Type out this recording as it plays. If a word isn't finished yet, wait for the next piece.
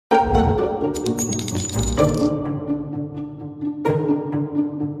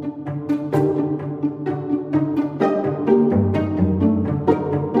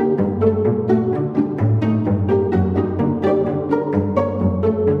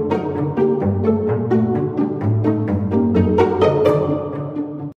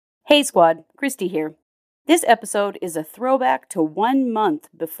Hey squad, Christy here. This episode is a throwback to 1 month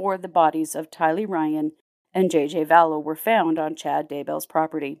before the bodies of Tylee Ryan and JJ Vallow were found on Chad Daybell's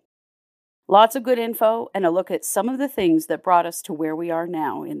property. Lots of good info and a look at some of the things that brought us to where we are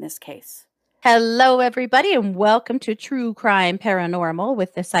now in this case. Hello, everybody, and welcome to True Crime Paranormal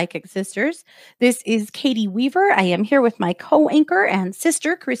with the Psychic Sisters. This is Katie Weaver. I am here with my co-anchor and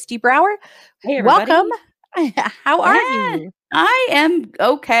sister, Christy Brower. Hey, everybody. Welcome. How are you? I am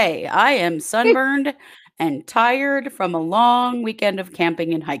okay. I am sunburned and tired from a long weekend of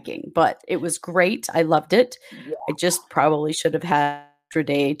camping and hiking, but it was great. I loved it. Yeah. I just probably should have had an extra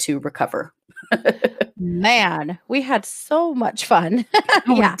day to recover. Man, we had so much fun.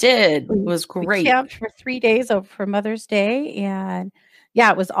 We did. It was great. We camped for 3 days for Mother's Day, and yeah,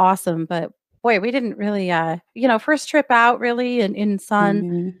 it was awesome. But boy, we didn't really, first trip out really in sun.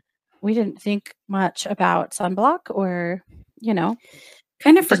 Mm-hmm. We didn't think much about sunblock or,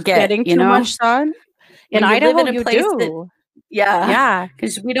 kind of forget getting too much sun. In Idaho, you do. Yeah.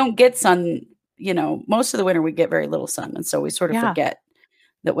 Because we don't get sun. Most of the winter we get very little sun, and so we sort of forget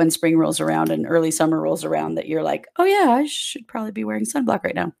that when spring rolls around and early summer rolls around that you're like, oh yeah, I should probably be wearing sunblock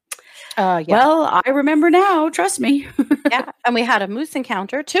right now. Well, I remember now, trust me. Yeah. And we had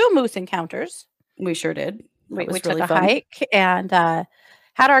two moose encounters. We sure did. We took a hike and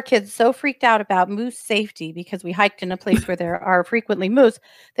had our kids so freaked out about moose safety because we hiked in a place where there are frequently moose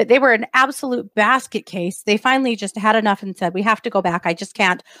that they were an absolute basket case. They finally just had enough and said, we have to go back. I just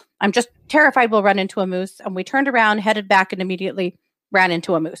can't. I'm just terrified we'll run into a moose. And we turned around, headed back, and immediately ran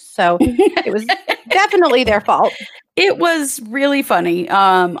into a moose. So it was definitely their fault. It was really funny.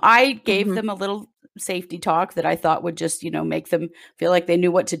 I gave them a little safety talk that I thought would just, make them feel like they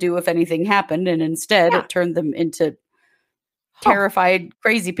knew what to do if anything happened. And instead it turned them into terrified,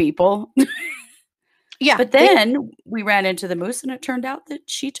 crazy people. Yeah. But then we ran into the moose and it turned out that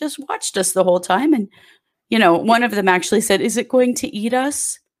she just watched us the whole time. And, one of them actually said, is it going to eat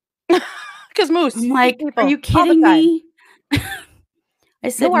us? Because moose. I'm like, are you kidding me? I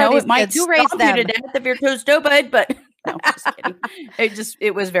said, no, it might stomp you to death if you're too stupid, but no, just kidding.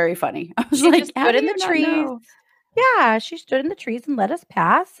 It was very funny. I was she like, just stood in the trees. Yeah, she stood in the trees and let us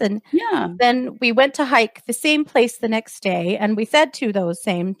pass. And then we went to hike the same place the next day. And we said to those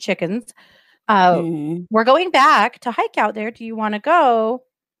same chickens, we're going back to hike out there. Do you want to go?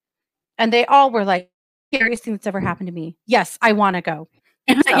 And they all were like, scariest thing that's ever happened to me. Yes, I want to go.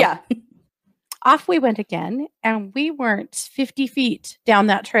 So, off we went again, and we weren't 50 feet down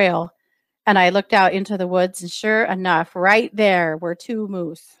that trail. And I looked out into the woods, and sure enough, right there were two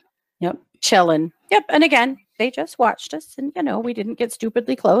moose. Yep. Chilling. Yep. And again, they just watched us, and, we didn't get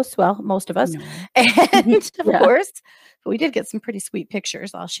stupidly close. Well, most of us. No. And of course, we did get some pretty sweet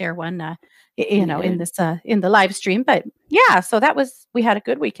pictures. I'll share one, in the live stream. But yeah, so we had a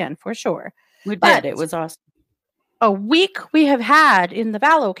good weekend for sure. We did. It was awesome. A week we have had in the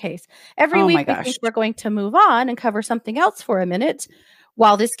Vallow case. Every week we think we're going to move on and cover something else for a minute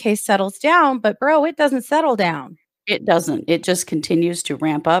while this case settles down. But bro, it doesn't settle down. It doesn't. It just continues to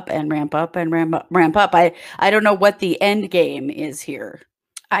ramp up and ramp up and ramp up. I don't know what the end game is here.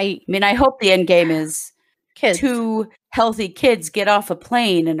 I hope the end game is kids. 2 healthy kids get off a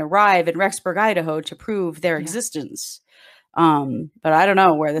plane and arrive in Rexburg, Idaho to prove their existence. But I don't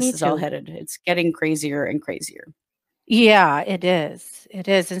know where this is all headed. It's getting crazier and crazier. Yeah, it is. It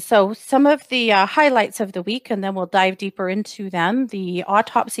is. And so some of the highlights of the week, and then we'll dive deeper into them. The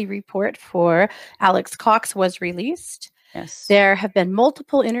autopsy report for Alex Cox was released. Yes. There have been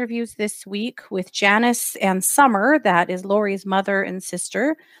multiple interviews this week with Janice and Summer, that is Lori's mother and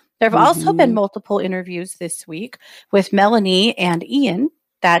sister. There have also been multiple interviews this week with Melanie and Ian,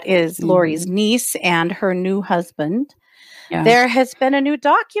 that is Lori's niece and her new husband. Yeah. There has been a new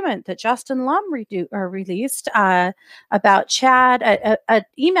document that Justin Lum released about Chad, an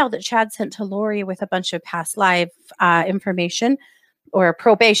email that Chad sent to Lori with a bunch of past life information, or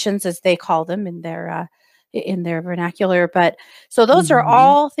probations as they call them in their vernacular. But so those are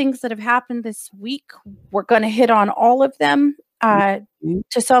all things that have happened this week. We're going to hit on all of them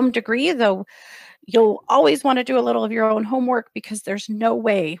to some degree, though. You'll always want to do a little of your own homework because there's no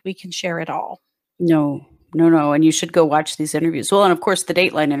way we can share it all. No. And you should go watch these interviews. Well, and of course, the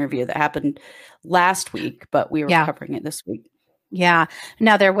Dateline interview that happened last week, but we were covering it this week. Yeah.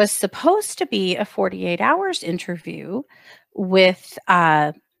 Now, there was supposed to be a 48 hours interview with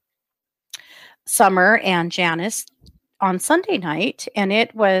Summer and Janice on Sunday night, and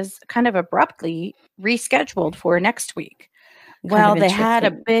it was kind of abruptly rescheduled for next week. kind of Well, they had a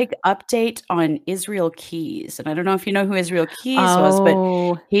interesting. big update on Israel Keys, and I don't know if you know who Israel Keys was, but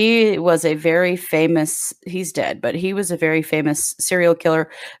Oh, he was a very famous he's dead, but he was a very famous serial killer,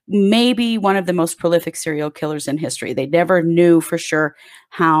 maybe one of the most prolific serial killers in history. They never knew for sure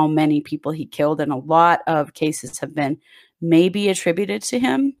how many people he killed, and a lot of cases have been maybe attributed to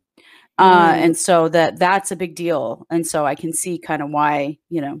him. mm, And so that's a big deal, and so I can see kinda why,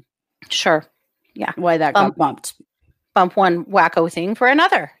 sure. Yeah. why that Bump got bumped. bump one wacko thing for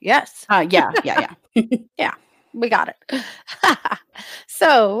another. Yes. Yeah, yeah, yeah. Yeah, we got it.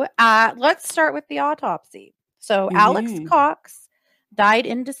 So let's start with the autopsy. So Alex Mhm. Cox died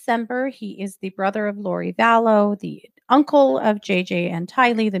in December. He is the brother of Lori Vallow, the uncle of JJ and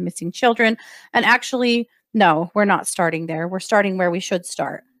Tylee, the missing children. And actually, no, we're not starting there. We're starting where we should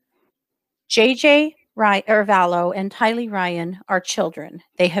start. JJ Vallow and Tylee Ryan are children.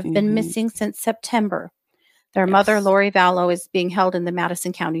 They have been Mhm. missing since September. Their mother, Yes. Lori Vallow, is being held in the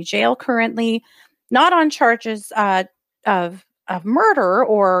Madison County Jail currently, not on charges of murder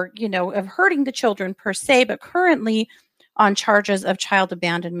or of hurting the children per se, but currently on charges of child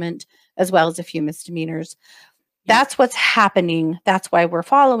abandonment as well as a few misdemeanors. Yeah. That's what's happening. That's why we're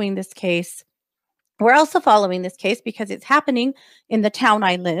following this case. We're also following this case because it's happening in the town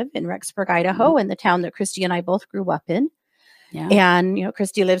I live in Rexburg, Mhm. Idaho, and the town that Christy and I both grew up in. Yeah. And,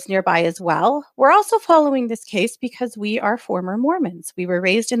 Christy lives nearby as well. We're also following this case because we are former Mormons. We were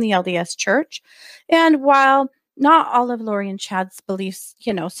raised in the LDS church. And while not all of Lori and Chad's beliefs,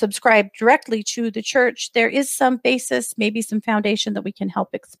 subscribe directly to the church, there is some basis, maybe some foundation that we can help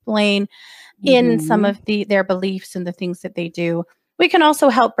explain in some Mhm. of their beliefs and the things that they do. We can also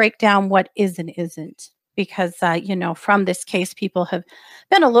help break down what is and isn't because from this case people have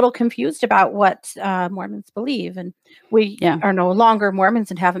been a little confused about what Mormons believe, and we Yeah. are no longer Mormons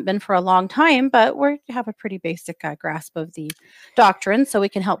and haven't been for a long time, but we have a pretty basic grasp of the doctrine, so we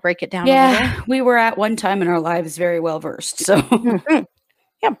can help break it down a little. Yeah, we were at one time in our lives very well versed, so Mhm.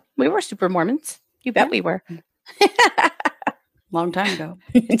 Yeah, we were super Mormons. You bet yeah, we were. long time ago.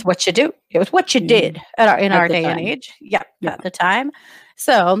 It's what you do. It was what you did Mhm. in At our the day and time. age. Yeah, Yeah. at the time.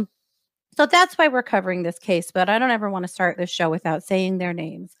 So So that's why we're covering this case, but I don't ever want to start this show without saying their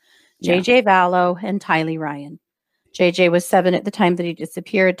names. Yeah. JJ Vallow and Tylee Ryan. JJ was 7 at the time that he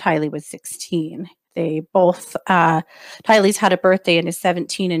disappeared. Tylee was 16. They both Tylee's had a birthday and is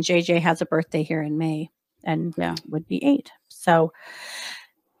 17, and JJ has a birthday here in May and Yeah. would be 8. So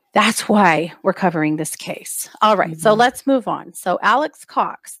that's why we're covering this case. All right, so Mhm. let's move on. So Alex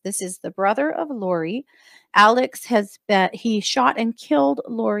Cox, this is the brother of Lori. Alex he shot and killed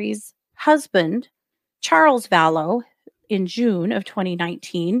Lori's husband, Charles Vallow, in June of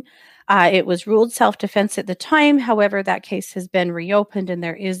 2019. It was ruled self-defense at the time. However, that case has been reopened and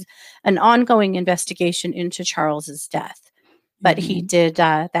there is an ongoing investigation into Charles's death. But Mhm.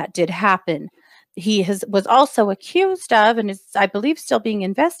 that did happen. Was also accused of, and is, I believe, still being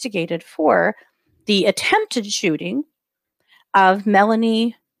investigated for the attempted shooting of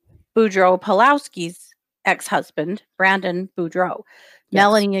Melanie Boudreau Pulowski's ex-husband, Brandon Boudreau. Yes.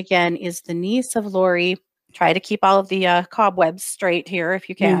 Melanie, again, is the niece of Lori. Try to keep all of the cobwebs straight here if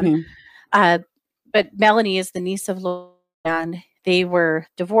you can. Mhm. Uh, but Melanie is the niece of Lori, and they were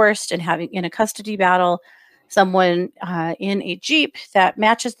divorced and having in a custody battle. Someone in a Jeep that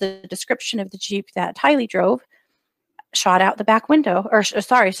matches the description of the Jeep that Tylee drove shot out the back window, or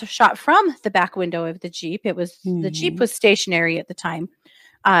sorry, so shot from the back window of the Jeep. The Jeep Mhm. was stationary at the time.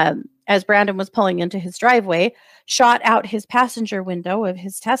 As Brandon was pulling into his driveway, shot out his passenger window of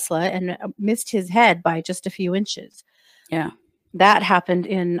his Tesla and missed his head by just a few inches. Yeah. That happened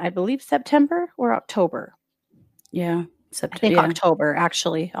in, I believe, September or October. Yeah. I think Yeah. October,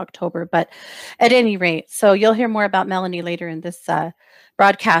 actually, October. But at any rate, so you'll hear more about Melanie later in this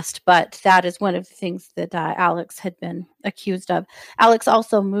broadcast, but that is one of the things that Alex had been accused of. Alex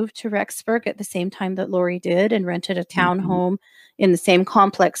also moved to Rexburg at the same time that Lori did and rented a Mhm. townhome in the same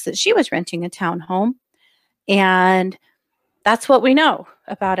complex that she was renting a townhome. And that's what we know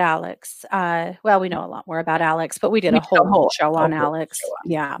about Alex. Well, we know a lot more about Alex, but we did We a did a whole whole show on whole show Alex.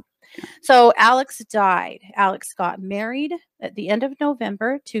 on Yeah. yeah. So Alex died. Alex got married at the end of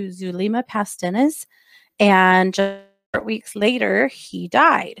November to Zulema Pastenes, and just weeks later, he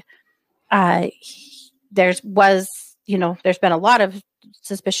died. There's been a lot of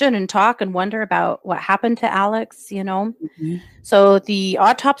suspicion and talk and wonder about what happened to Alex. Mhm. So the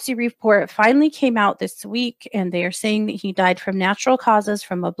autopsy report finally came out this week, and they are saying that he died from natural causes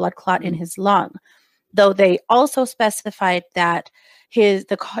from a blood clot in Mhm. his lung, though they also specified that his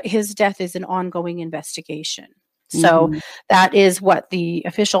death is an ongoing investigation. So Mhm. that is what the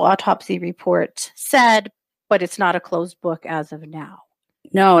official autopsy report said, but it's not a closed book as of now.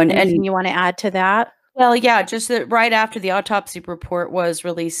 No, Anything you want to add to that? Well, yeah, just that right after the autopsy report was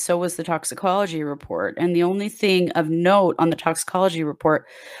released, so was the toxicology report. And the only thing of note on the toxicology report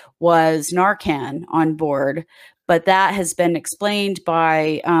was Narcan on board. But that has been explained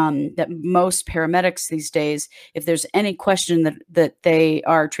by that most paramedics these days, if there's any question that they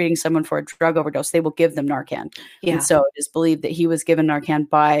are treating someone for a drug overdose, they will give them Narcan. Yeah. And so it is believed that he was given Narcan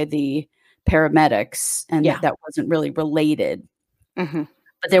by the paramedics and Yeah. that wasn't really related. Mm-hmm.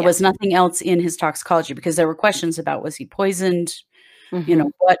 But there was nothing else in his toxicology because there were questions about, was he poisoned? Mm-hmm. You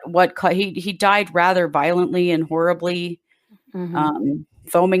know, he died rather violently and horribly,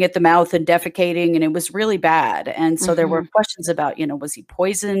 foaming at the mouth and defecating, and it was really bad. And so there were questions about, was he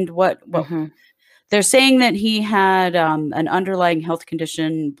poisoned? What they're saying that he had an underlying health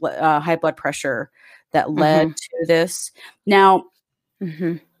condition, high blood pressure, that led to this. Now,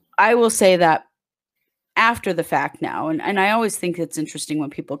 I will say that after the fact now, and I always think it's interesting when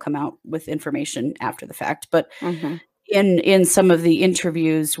people come out with information after the fact, but in some of the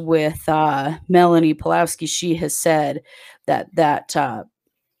interviews with Melanie Pulowski, she has said that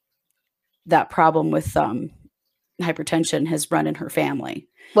problem with hypertension has run in her family.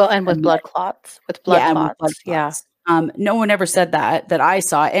 Well, and with blood clots. With blood clots. Yeah. No one ever said that I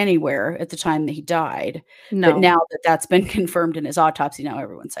saw anywhere at the time that he died. No. But now that's been confirmed in his autopsy, now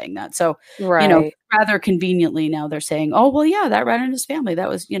everyone's saying that. So, right. Rather conveniently now they're saying, oh, well, yeah, that ran in his family. That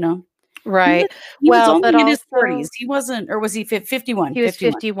was, Right. He was only in his 40s. He wasn't, or was he 51? He was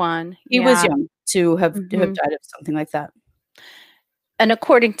 51. He was young to have died of something like that. And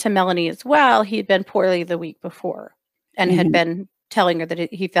according to Melanie as well, he had been poorly the week before and had been telling her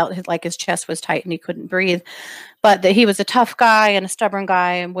that he felt like his chest was tight and he couldn't breathe, but that he was a tough guy and a stubborn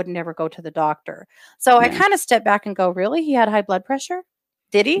guy and would never go to the doctor. So I kind of stepped back and go, really? He had high blood pressure?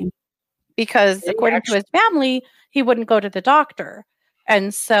 Did he? Because according to his family, he wouldn't go to the doctor.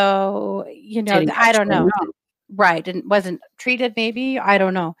 And so, I don't know. Right. And wasn't treated maybe. I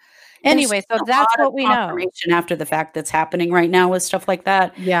don't know. Anyway, so that's what we know. After the fact that's happening right now with stuff like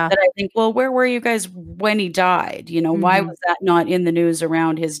that. Yeah. That I think, well, where were you guys when he died? Why was that not in the news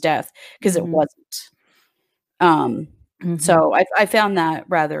around his death? Because it wasn't. So I found that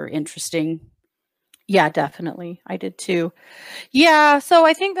rather interesting. Yeah, definitely. I did too. Yeah. So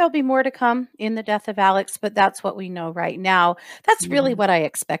I think there'll be more to come in the death of Alex, but that's what we know right now. That's really what I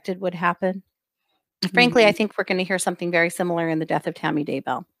expected would happen. Frankly, I think we're going to hear something very similar in the death of Tammy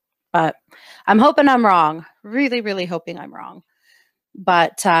Daybell. But I'm hoping I'm wrong. Really, really hoping I'm wrong.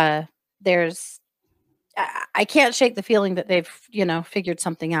 But I can't shake the feeling that they've, figured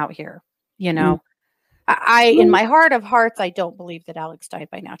something out here. I in my heart of hearts, I don't believe that Alex died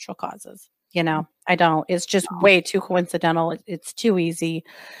by natural causes. I don't. It's just way too coincidental. It's too easy.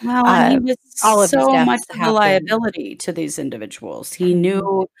 Well, and he was so much of a liability to these individuals. He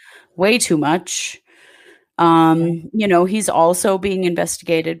knew way too much. He's also being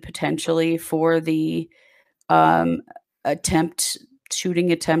investigated potentially for the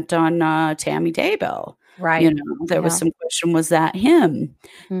shooting attempt on Tammy Daybell. Right. There was some question, was that him?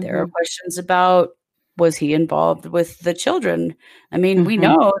 There are questions about, was he involved with the children? I mean, we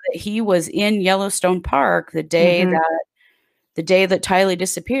know that he was in Yellowstone Park the day that Tylee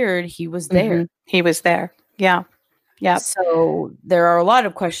disappeared. He was there. He was there. Yeah. Yeah. So there are a lot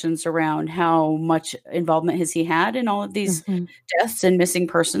of questions around how much involvement has he had in all of these deaths and missing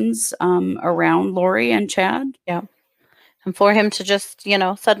persons around Lori and Chad. Yeah. And for him to just,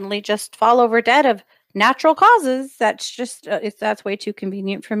 suddenly just fall over dead of natural causes, that's just that's way too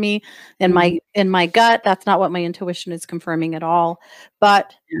convenient for me. In my gut, that's not what my intuition is confirming at all.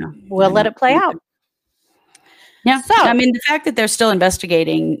 But we'll let it play out. Yeah. So, I mean, the fact that they're still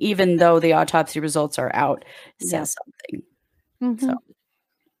investigating, even though the autopsy results are out, says something. So.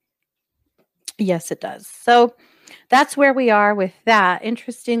 Yes, it does. So that's where we are with that.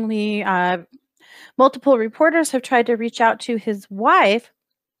 Interestingly, multiple reporters have tried to reach out to his wife,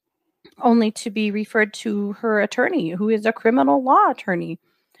 only to be referred to her attorney, who is a criminal law attorney.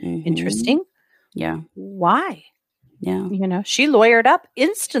 Interesting. Yeah. Why? Yeah. She lawyered up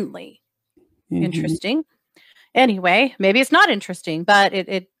instantly. Interesting. Anyway, maybe it's not interesting, but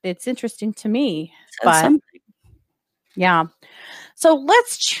it's interesting to me. But yeah. So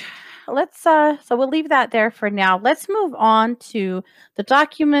so we'll leave that there for now. Let's move on to the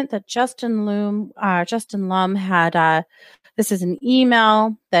document that Justin Lum had. This is an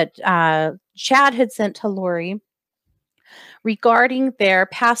email that Chad had sent to Lori regarding their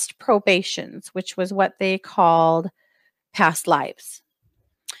past probations, which was what they called past lives.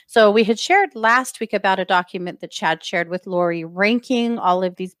 So we had shared last week about a document that Chad shared with Lori ranking all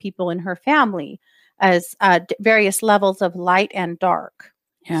of these people in her family as various levels of light and dark.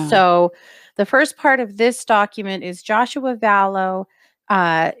 Yeah. So the first part of this document is Joshua Vallow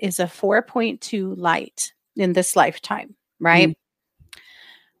is a 4.2 light in this lifetime, right?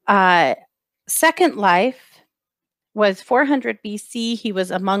 Second life was 400 BC. He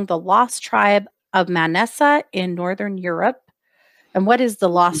was among the lost tribe of Manasseh in northern Europe. And what is the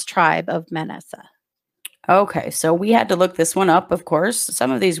lost tribe of Manasseh? Okay, so we had to look this one up, of course.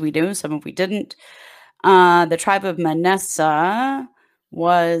 Some of these we knew, some of we didn't. The tribe of Manasseh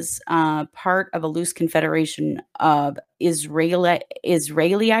was part of a loose confederation of Israelite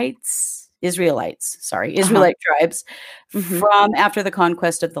tribes from after the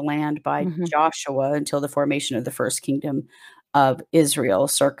conquest of the land by Joshua until the formation of the first kingdom of Israel,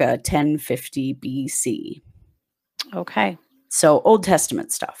 circa 1050 BC. Okay. So Old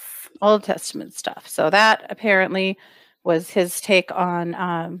Testament stuff. Old Testament stuff. So that apparently was his take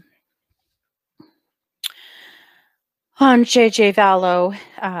on J.J. Vallow.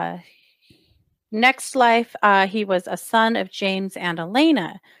 Next life, he was a son of James and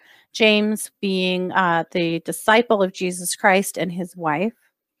Elena. James being the disciple of Jesus Christ and his wife.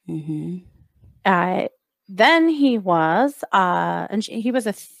 Then he was, and he was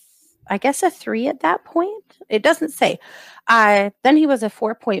I guess a 3 at that point. It doesn't say. Then he was a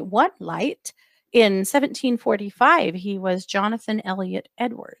 4.1 light. In 1745, he was Jonathan Elliot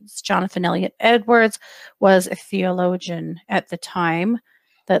Edwards. Jonathan Elliot Edwards was a theologian at the time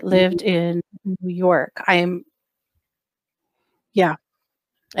that lived in New York.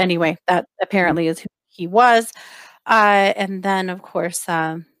 Anyway, that apparently is who he was. And then, of course,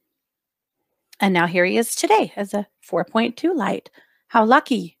 and now here he is today as a 4.2 light. How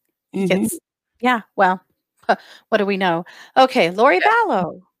lucky he gets. Yeah, well, what do we know? Okay, Lori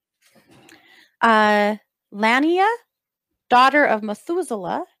Vallow. Lania, daughter of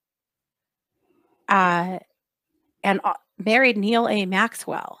Methuselah, and married Neil A.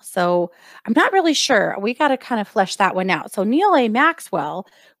 Maxwell. So I'm not really sure. We got to kind of flesh that one out. So Neil A. Maxwell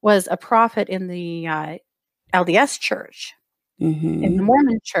was a prophet in the LDS church, in the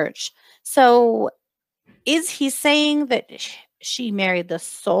Mormon church. So is he saying that she married the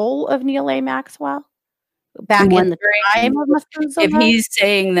soul of Neil A. Maxwell back in the time of Methuselah? If he's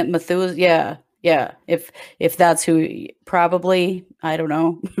saying that Methuselah, yeah. If that's who, probably, I don't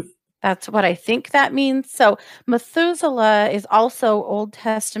know. That's what I think that means. So Methuselah is also Old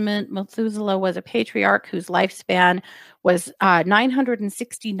Testament. Methuselah was a patriarch whose lifespan was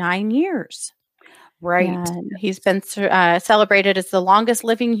 969 years. Right. And he's been celebrated as the longest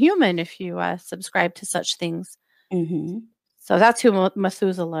living human if you subscribe to such things. So that's who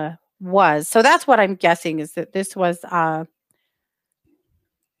Methuselah was. So that's what I'm guessing is that this was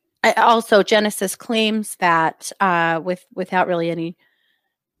also Genesis claims that without really any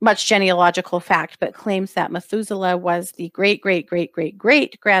much genealogical fact, but claims that Methuselah was the great, great, great, great,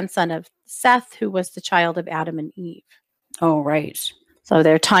 great grandson of Seth, who was the child of Adam and Eve. Oh, right. So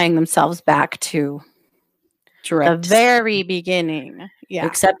they're tying themselves back to the very beginning. Yeah.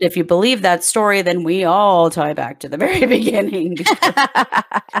 Except if you believe that story, then we all tie back to the very beginning.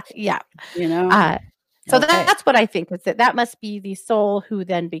 Yeah. You know? So that's what I think, is that must be the soul who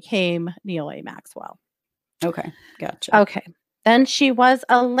then became Neil A. Maxwell. Okay. Gotcha. Okay. Then she was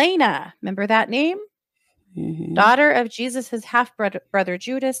Elena. Remember that name? Daughter of Jesus' half-brother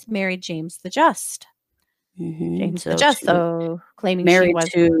Judas, married James the Just. James the Just, so claiming married she was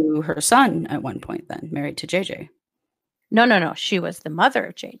to her son at one point then, married to JJ. No. She was the mother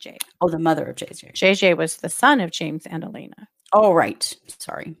of JJ. Oh, the mother of JJ. JJ was the son of James and Elena. Oh, right.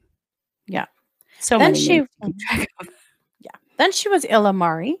 Sorry. Yeah. So then many names to keep track of. Yeah. Then she was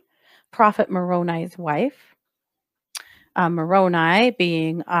Ilamari, Prophet Moroni's wife. Moroni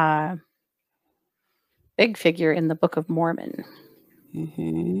being a big figure in the Book of Mormon.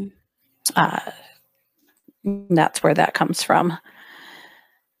 That's where that comes from.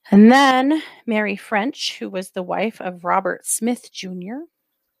 And then Mary French, who was the wife of Robert Smith Jr.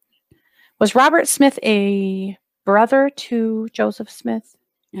 Was Robert Smith a brother to Joseph Smith?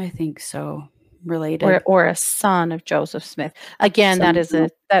 I think so. Related. Or a son of Joseph Smith. Again, Somehow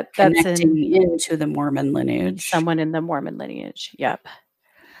that's into the Mormon lineage. Someone in the Mormon lineage. Yep.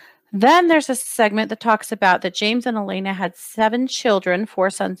 Then there's a segment that talks about that James and Elena had 7 children,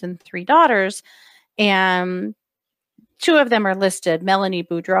 4 sons and 3 daughters, and 2 of them are listed, Melanie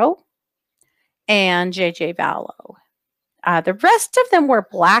Boudreau and J.J. Vallow. The rest of them were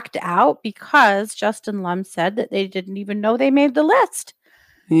blacked out because Justin Lum said that they didn't even know they made the list.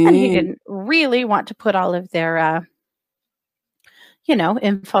 And he didn't really want to put all of their,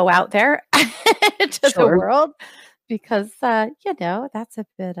 info out there to the world because, that's a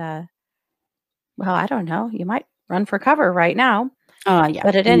bit, Well, I don't know. You might run for cover right now. Yeah.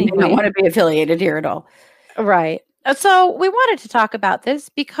 But at You any may not rate, want to be affiliated here at all. right. So we wanted to talk about this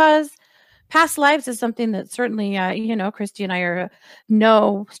because past lives is something that certainly, Christy and I are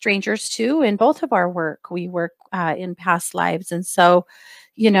no strangers to in both of our work. We work in past lives. And so,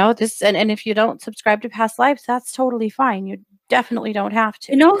 this, and if you don't subscribe to past lives, that's totally fine. You definitely don't have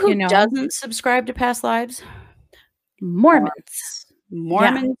to, You know who doesn't subscribe to past lives? Mormons. Yeah.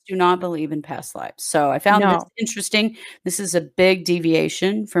 Mormons do not believe in past lives. So I found this No. interesting. This is a big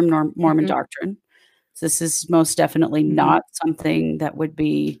deviation from Mormon Mhm. doctrine. This is most definitely Mhm. not something that would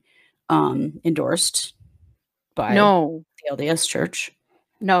be endorsed by No. the LDS Church.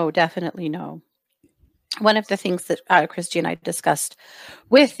 No, definitely no. One of the things that Christy and I discussed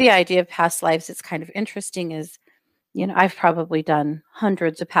with the idea of past lives, it's kind of interesting is, I've probably done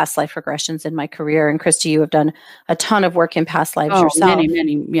hundreds of past life regressions in my career. And Christy, you have done a ton of work in past lives Oh, yourself.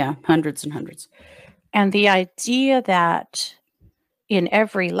 many, yeah, hundreds and hundreds. And the idea that in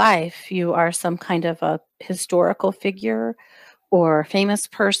every life you are some kind of a historical figure or famous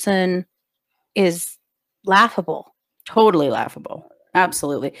person is laughable. Totally laughable.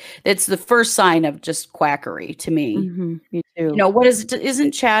 Absolutely. It's the first sign of just quackery to me. Me too. What is it?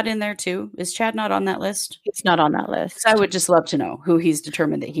 Isn't Chad in there too? Is Chad not on that list? It's not on that Because I list. would just love to know who he's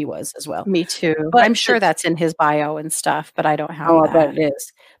determined that he was as well. Me too. But I'm sure that's in his bio and stuff, but I don't have I bet that. it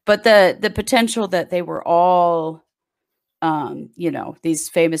is. But the potential that they were all, these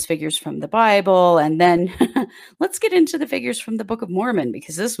famous figures from the Bible, and then let's get into the figures from the Book of Mormon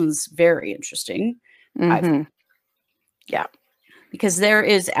because this one's very interesting. Yeah. Because there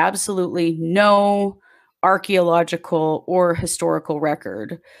is absolutely no archaeological or historical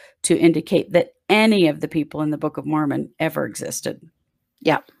record to indicate that any of the people in the Book of Mormon ever existed.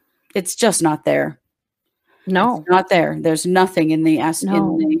 Yeah. It's just not there. No. It's not there. There's nothing in the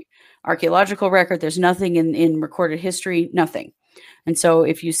No. archaeological record. There's nothing in recorded history, nothing. And so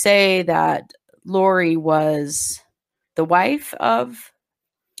if you say that Lori was the wife of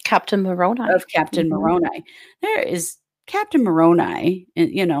Captain Moroni. Moroni, there is Captain Moroni,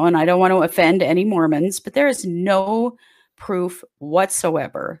 and I don't want to offend any Mormons, but there is no proof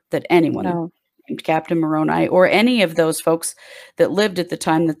whatsoever that anyone named Captain Moroni or any of those folks that lived at the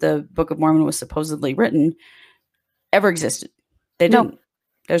time that the Book of Mormon was supposedly written ever existed. They didn't.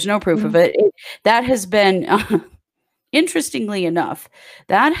 There's no proof of it. That has been, interestingly enough,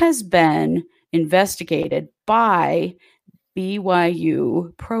 that has been investigated by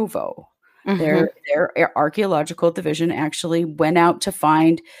BYU Provo. Their archaeological division actually went out to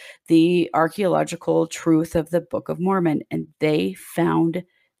find the archaeological truth of the Book of Mormon, and they found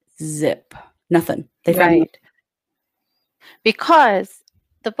zip. Nothing. They found nothing. Because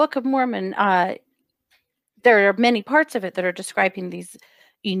the Book of Mormon, there are many parts of it that are describing these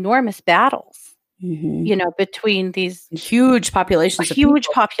enormous battles, between these huge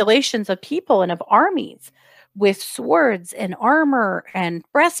populations of people and of armies with swords and armor and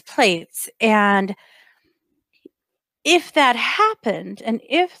breastplates. And if that happened, and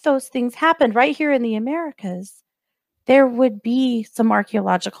if those things happened right here in the Americas, there would be some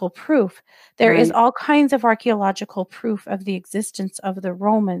archaeological proof. There is all kinds of archaeological proof of the existence of the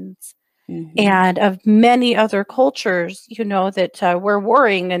Romans and of many other cultures, that were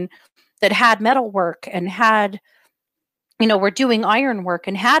warring and that had metalwork and had, were doing iron work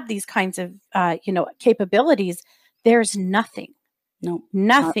and had these kinds of, capabilities. There's nothing. No,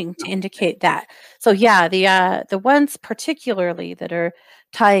 nothing to indicate that. So yeah, the ones particularly that are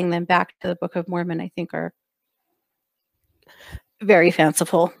tying them back to the Book of Mormon, I think, are very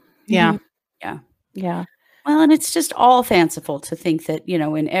fanciful. Yeah. Yeah. Well, and it's just all fanciful to think that,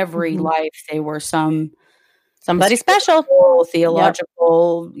 in every life they were somebody special,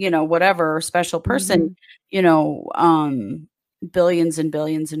 theological, whatever special person, billions and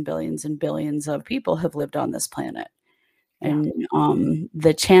billions and billions and billions of people have lived on this planet. And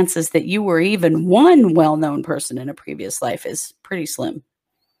the chances that you were even one well-known person in a previous life is pretty slim.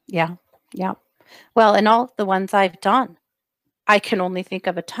 Yeah. Yeah. Well, and all the ones I've done, I can only think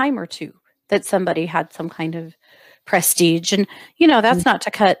of a time or two that somebody had some kind of prestige. And, that's not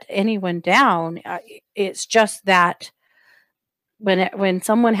to cut anyone down. It's just that when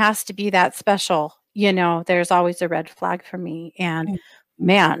someone has to be that special, there's always a red flag for me. And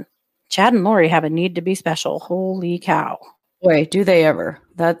man, Chad and Lori have a need to be special. Holy cow. Boy, do they ever.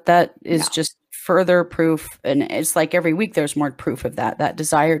 That is just further proof. And it's like every week there's more proof of that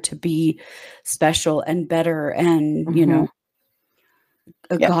desire to be special and better and,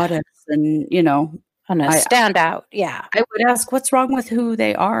 a goddess and, and a standout. Yeah. I would ask what's wrong with who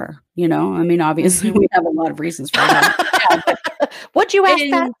they are. Obviously we have a lot of reasons for that. Would you ask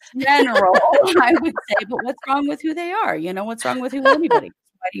that? In general, I would say, but what's wrong with who they are? What's wrong with who anybody?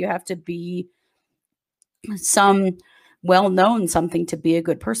 Why do you have to be some well-known something to be a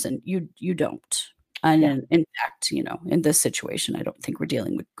good person? You don't. And Yeah. in fact, in this situation, I don't think we're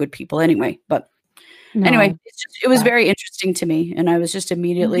dealing with good people anyway. But anyway, No. it was Yeah. very interesting to me, and I was just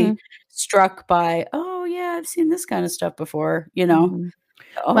immediately Mhm. struck by, oh yeah, I've seen this kind of stuff before. Mhm.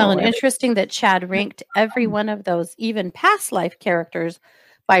 Well, Oh, and interesting that Chad ranked every one of those, even past life characters,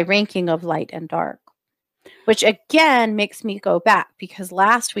 by ranking of light and dark, which again makes me go back because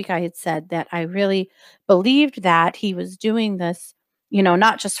last week I had said that I really believed that he was doing this,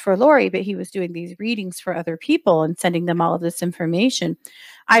 not just for Lori, but he was doing these readings for other people and sending them all of this information.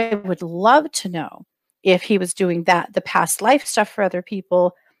 I would love to know if he was doing that, the past life stuff for other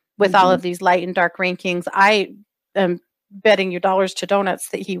people with all Mhm. of these light and dark rankings. I am betting you dollars to donuts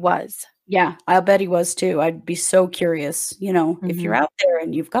that he was. Yeah, I'll bet he was too. I'd be so curious, if you're Mhm. out there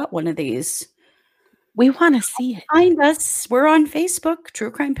and you've got one of these, We want to see it. find us. We're on Facebook, True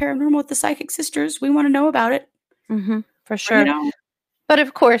Crime Paranormal with the Psychic Sisters. We want to know about it. For Bring it sure. on. But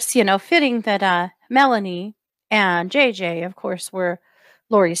of course, fitting that Melanie and JJ, of course, were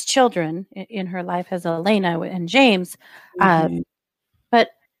Lori's children in her life as Elena and James. Uh, Mhm. but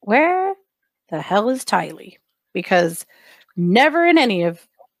where the hell is Tylee? Because never in any of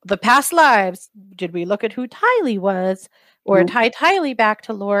the past lives did we look at who Tylee was or Nope. tie Tylee back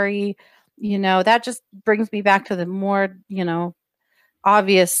to Lori. That just brings me back to the more,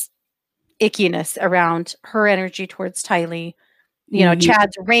 obvious ickiness around her energy towards Tylee. Mhm.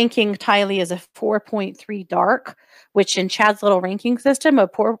 Chad's ranking Tylee as a 4.3 dark, which in Chad's little ranking system, a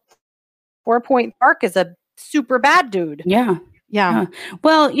 4 point dark is a super bad dude. Yeah. Yeah. Yeah.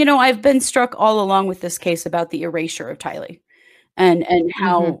 Well, I've been struck all along with this case about the erasure of Tylee and Mhm.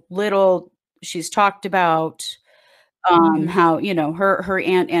 how little she's talked about. Mhm. How, her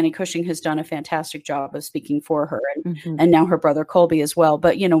aunt Annie Cushing has done a fantastic job of speaking for her and Mhm. and now her brother Colby as well.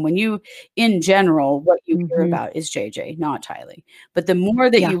 But, when you in general, what you hear Mhm. about is JJ, not Tylee. But the more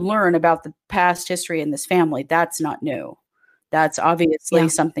that Yeah. you learn about the past history in this family, that's not new. That's obviously Yeah.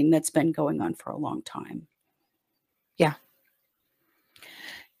 something that's been going on for a long time. Yeah.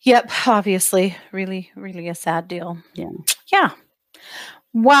 Yep. Obviously, really, really a sad deal. Yeah. Yeah.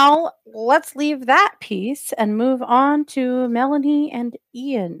 Well, let's leave that piece and move on to Melanie and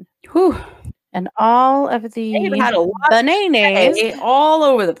Ian Whew. and all of They've the had a lot to bananas. say all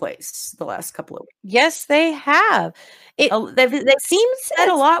over the place the last couple of weeks. Yes, they have. It They've seems said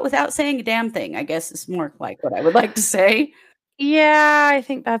a as lot without saying a damn thing, I guess is more like what I would like to say. Yeah, I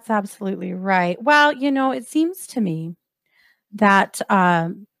think that's absolutely right. Well, it seems to me that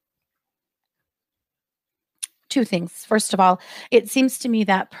two things. First of all, it seems to me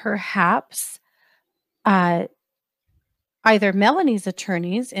that perhaps uh, either Melanie's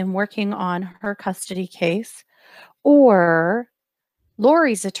attorneys in working on her custody case or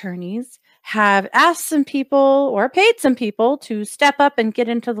Lori's attorneys have asked some people or paid some people to step up and get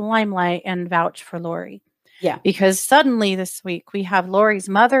into the limelight and vouch for Lori. Yeah. Because suddenly this week we have Lori's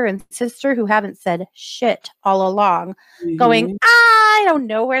mother and sister who haven't said shit all along going, Mhm. I don't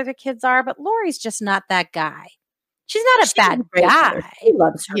know where the kids are, but Lori's just not that guy. She's not a She's a bad great mother. guy. She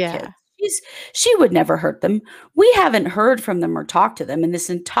loves her Yeah. kids. She would never hurt them. We haven't heard from them or talked to them in this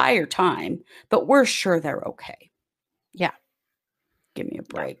entire time, but we're sure they're okay. Yeah. Give me a Yeah.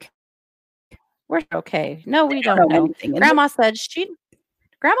 break. We're okay. No, They we don't don't know know. anything, and Grandma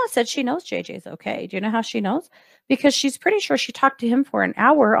said she knows JJ's okay. Do you know how she knows? Because she's pretty sure she talked to him for an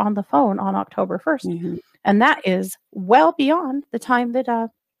hour on the phone on October 1st. Mhm. And that is well beyond the time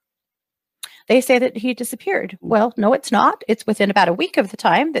that they say that he disappeared. Well, no, it's not. It's within about a week of the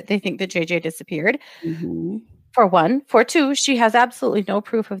time that they think that JJ disappeared. Mhm. For one. For two, she has absolutely no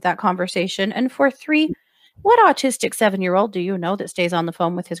proof of that conversation. And for three, what autistic 7-year-old do you know that stays on the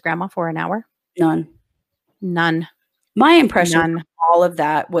phone with his grandma for an hour? None. None. My impression from None. all of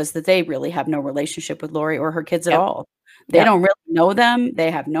that was that they really have no relationship with Lori or her kids at Yep. all. They Yep. don't really know them. They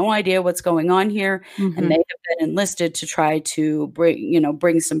have no idea what's going on here, and Mhm. they have been enlisted to try to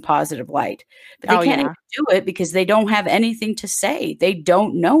bring some positive light. But they Oh, can't even yeah. do it because they don't have anything to say. They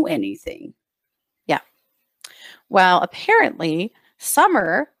don't know anything. Yeah. Well, apparently,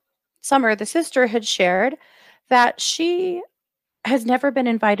 Summer, the sister, had shared that she has never been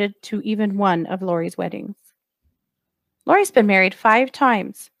invited to even one of Lori's weddings. Lori's been married 5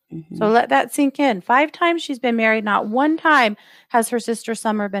 times. So Mhm. let that sink in. 5 times she's been married. Not one time has her sister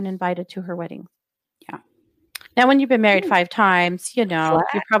Summer been invited to her wedding. Yeah. Now, when you've been married Ooh, 5 times, you flat.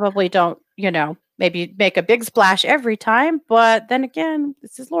 probably don't, maybe make a big splash every time. But then again,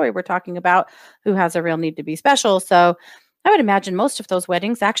 this is Lori we're talking about who has a real need to be special. So I would imagine most of those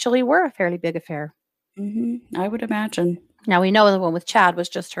weddings actually were a fairly big affair. I would imagine. Now, we know the one with Chad was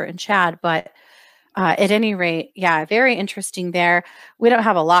just her and Chad, but at any rate, yeah, very interesting there. We don't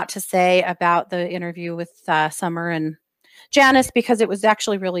have a lot to say about the interview with Summer and Janice because it was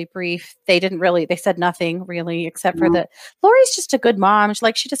actually really brief. They said nothing really except for No. that Lori's just a good mom.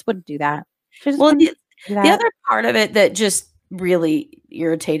 She just wouldn't do that. She just Well, wouldn't do the that. other part of it that just really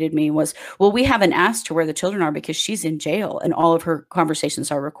irritated me was, well, we haven't asked her where the children are because she's in jail and all of her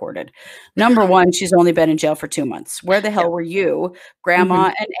conversations are recorded. Number one, she's only been in jail for 2 months. Where the Yeah. hell were you,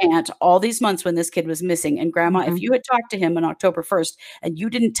 grandma and aunt, all these months when this kid was missing? And grandma, if you had talked to him on October 1st and you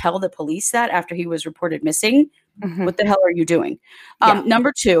didn't tell the police that after he was reported missing, what the hell are you doing? Yeah.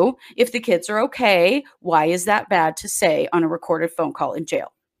 Number two, if the kids are okay, why is that bad to say on a recorded phone call in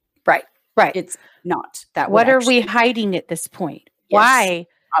jail? Right. Right. It's not. That would What are we actually, hiding at this point? yes, Why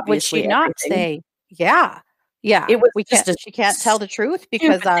would she obviously not everything. say, yeah, yeah, It was we just can't, a she can't tell the truth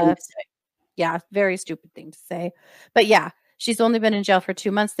because, stupid thing to say. yeah, very stupid thing to say. But yeah, she's only been in jail for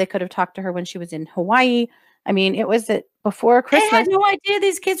 2 months. They could have talked to her when she was in Hawaii. I mean, it was before They had Christmas. no idea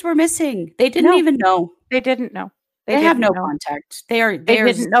these kids were missing. They didn't No, even know. they didn't know. They They have didn't no know. contact. They are They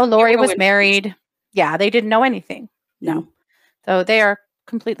there's didn't know Lori 0 was information. married. Yeah, they didn't know anything. No. No. So they are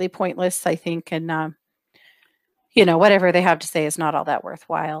completely pointless, I think. And, whatever they have to say is not all that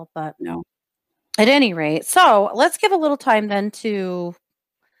worthwhile. But No. at any rate, so let's give a little time then to,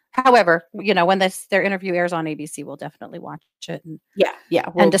 however, when their interview airs on ABC, we'll definitely watch it Yeah,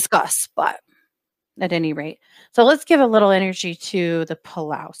 and well, discuss. But at any rate, so let's give a little energy to the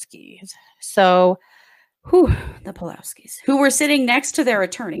Pulowskis. So, the Pulowskis, who were sitting next to their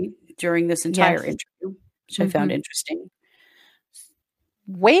attorney during this entire yes, interview, which I found interesting.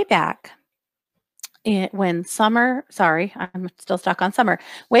 way back when Summer, sorry, I'm still stuck on Summer.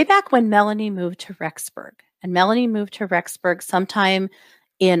 Way back when Melanie moved to Rexburg, and Melanie moved to Rexburg sometime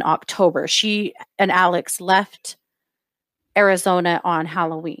in October. She and Alex left Arizona on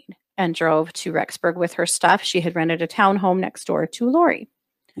Halloween and drove to Rexburg with her stuff. She had rented a townhome next door to Lori.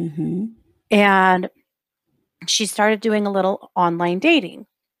 And she started doing a little online dating.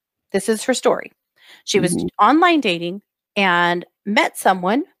 This is her story. She was online dating and met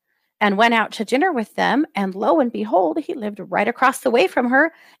someone and went out to dinner with them. And lo and behold, he lived right across the way from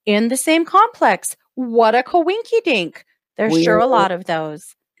her in the same complex. What a coinky dink. There's sure a lot of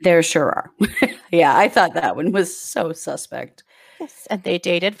those. There sure are. Yeah, I thought that one was so suspect. Yes, and they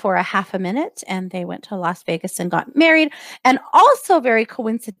dated for a half a minute and they went to Las Vegas and got married. And also, very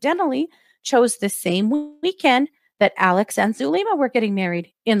coincidentally, chose the same weekend that Alex and Zulema were getting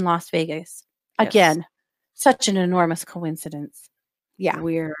married in Las Vegas. Yes. Again, such an enormous coincidence. Yeah.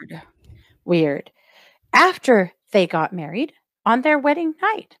 Weird. After they got married on their wedding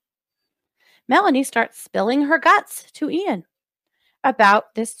night, Melanie starts spilling her guts to Ian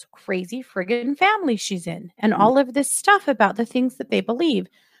about this crazy friggin' family she's in and all of this stuff about the things that they believe.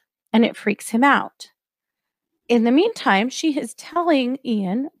 And it freaks him out. In the meantime, she is telling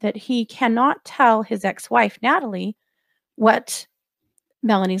Ian that he cannot tell his ex-wife, Natalie, what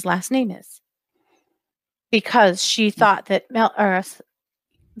Melanie's last name is. Because she thought that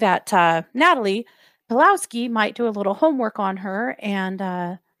Natalie Pulowski might do a little homework on her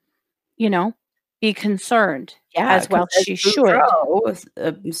and, be concerned as well as she should.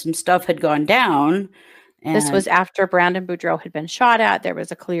 Some stuff had gone down. And this was after Brandon Boudreaux had been shot at. There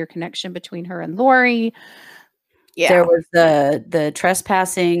was a clear connection between her and Lori. Yeah. There was the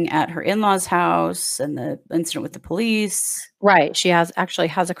trespassing at her in-laws' house and the incident with the police. Right. She actually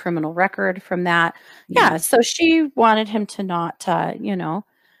has a criminal record from that. Yeah. So she wanted him to not,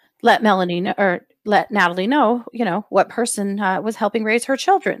 let Melanie know, or let Natalie know, what person was helping raise her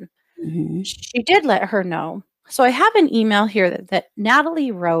children. She did let her know. So I have an email here that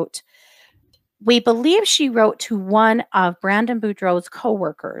Natalie wrote. We believe she wrote to one of Brandon Boudreaux's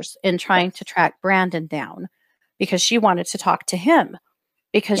coworkers in trying to track Brandon down because she wanted to talk to him.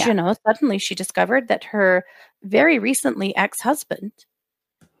 Because, suddenly she discovered that her very recently ex-husband,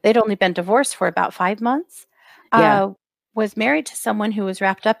 they'd only been divorced for about 5 months, was married to someone who was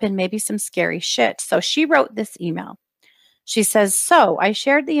wrapped up in maybe some scary shit. So she wrote this email. She says, so I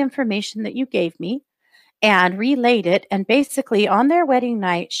shared the information that you gave me and relayed it. And basically on their wedding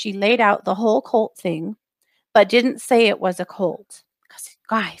night, she laid out the whole cult thing, but didn't say it was a cult. Because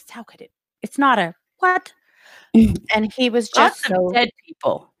guys, how could it? It's not a what? And he was just lots of dead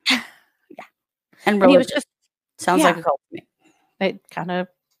people. And he was just sounds like a cult to me. It kind of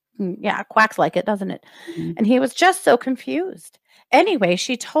quacks like it, doesn't it? And he was just so confused. Anyway,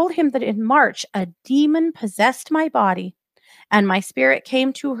 she told him that in March, a demon possessed my body and my spirit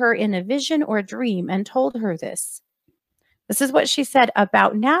came to her in a vision or dream and told her this. This is what she said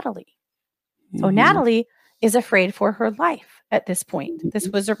about Natalie. So Natalie is afraid for her life at this point. This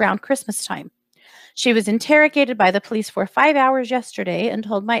was around Christmas time. She was interrogated by the police for 5 hours yesterday and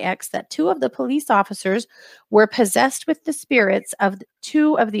told my ex that 2 of the police officers were possessed with the spirits of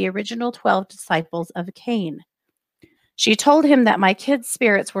 2 of the original 12 disciples of Cain. She told him that my kids'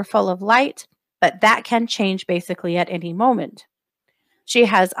 spirits were full of light, but that can change basically at any moment. She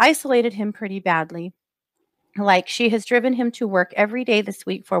has isolated him pretty badly. Like, she has driven him to work every day this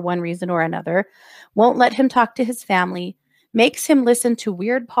week for one reason or another, won't let him talk to his family, makes him listen to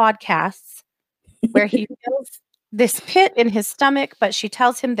weird podcasts where he feels this pit in his stomach, but she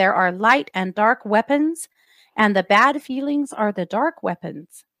tells him there are light and dark weapons, and the bad feelings are the dark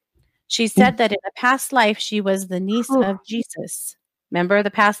weapons. She said that in a past life, she was the niece of Jesus. Remember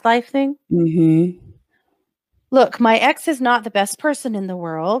the past life thing? Look, my ex is not the best person in the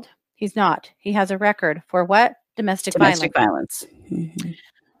world. He's not. He has a record for what? Domestic violence.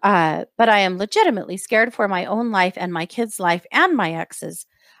 But I am legitimately scared for my own life and my kids' life and my ex's.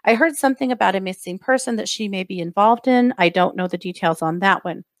 I heard something about a missing person that she may be involved in. I don't know the details on that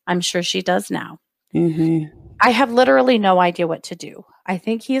one. I'm sure she does now. I have literally no idea what to do. I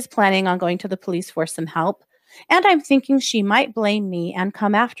think he is planning on going to the police for some help, and I'm thinking she might blame me and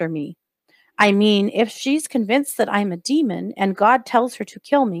come after me. I mean, if she's convinced that I'm a demon and God tells her to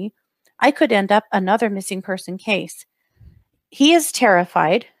kill me, I could end up another missing person case. He is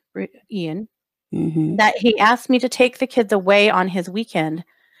terrified, Ian, that he asked me to take the kids away on his weekend,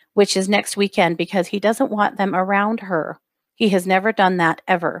 which is next weekend, because he doesn't want them around her. He has never done that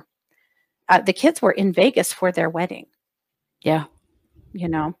ever. The kids were in Vegas for their wedding. Yeah. You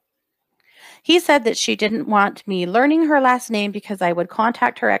know. He said that she didn't want me learning her last name because I would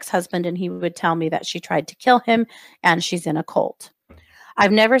contact her ex-husband and he would tell me that she tried to kill him and she's in a cult.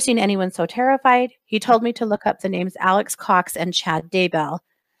 I've never seen anyone so terrified. He told me to look up the names Alex Cox and Chad Daybell.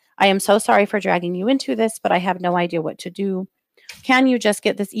 I am so sorry for dragging you into this, but I have no idea what to do. Can you just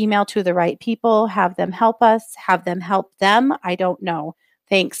get this email to the right people? Have them help us? Have them help them? I don't know.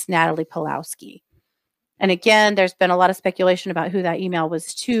 Thanks, Natalie Pulowski. And again, there's been a lot of speculation about who that email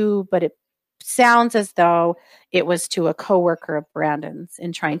was to, but it sounds as though it was to a coworker of Brandon's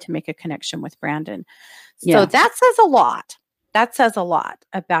in trying to make a connection with Brandon. So that says a lot. That says a lot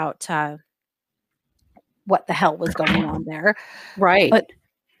about what the hell was going on there. Right. But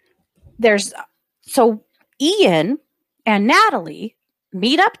so Ian and Natalie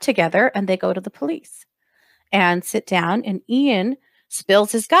meet up together and they go to the police and sit down, and Ian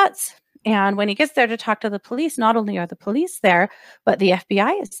spills his guts. And when he gets there to talk to the police, not only are the police there, but the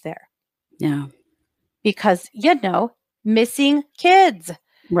FBI is there. Yeah. Because, missing kids.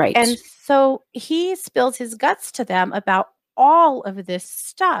 Right. And so he spills his guts to them about all of this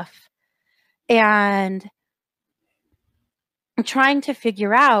stuff and trying to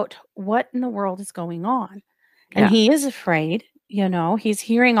figure out what in the world is going on. And he is afraid, he's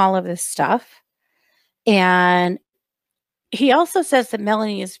hearing all of this stuff. And he also says that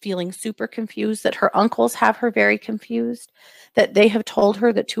Melanie is feeling super confused, that her uncles have her very confused, that they have told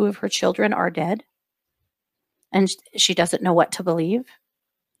her that 2 of her children are dead. And she doesn't know what to believe.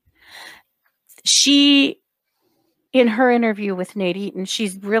 She, in her interview with Nate Eaton,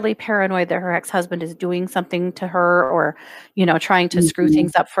 she's really paranoid that her ex-husband is doing something to her or, trying to screw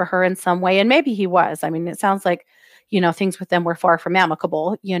things up for her in some way. And maybe he was. I mean, it sounds like, things with them were far from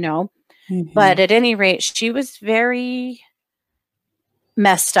amicable, But at any rate, she was very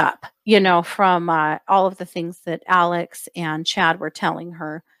messed up, from all of the things that Alex and Chad were telling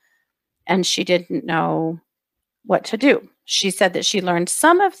her. And she didn't know what to do. She said that she learned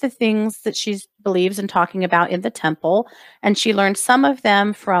some of the things that she believes in talking about in the temple, and she learned some of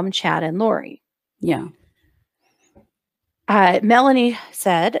them from Chad and Lori. Yeah. Melanie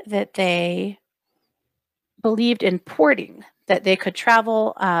said that they believed in porting, that they could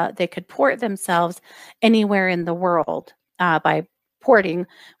travel, they could port themselves anywhere in the world by porting,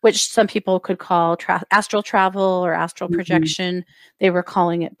 which some people could call astral travel or astral projection. They were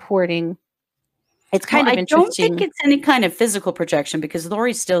calling it porting. It's kind of interesting. I don't think it's any kind of physical projection because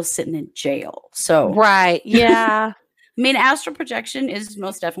Lori's still sitting in jail. So right, yeah. I mean, astral projection is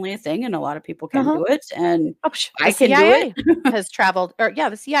most definitely a thing, and a lot of people can do it. And I can CIA do it. has traveled,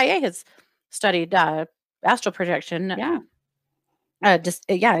 the CIA has studied astral projection.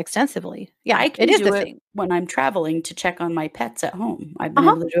 Extensively. Yeah, I can do it when I'm traveling to check on my pets at home. I've been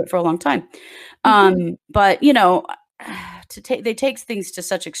able to do it for a long time. But they take things to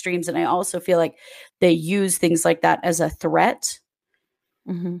such extremes, and I also feel like they use things like that as a threat.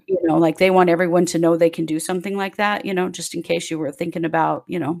 Like they want everyone to know they can do something like that, just in case you were thinking about,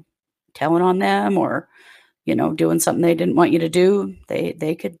 telling on them or doing something they didn't want you to do,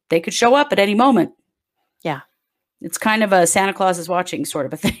 they could show up at any moment. Yeah. It's kind of a Santa Claus is watching sort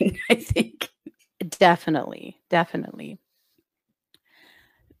of a thing, I think. Definitely.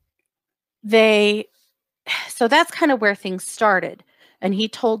 So that's kind of where things started. And he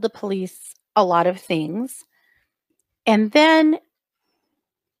told the police a lot of things. And then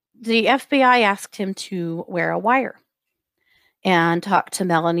the FBI asked him to wear a wire and talk to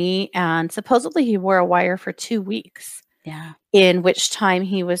Melanie. And supposedly he wore a wire for 2 weeks. Yeah. In which time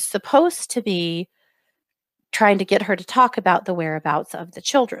he was supposed to be trying to get her to talk about the whereabouts of the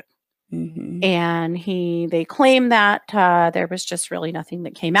children. Mm-hmm. And they claim that there was just really nothing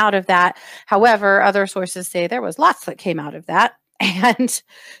that came out of that. However, other sources say there was lots that came out of that. And,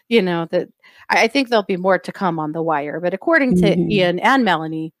 that I think there'll be more to come on the wire. But according to Ian and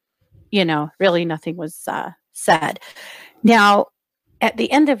Melanie, really nothing was said. Now, at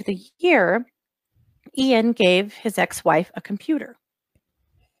the end of the year, Ian gave his ex-wife a computer.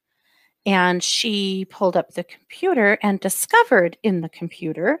 And she pulled up the computer and discovered in the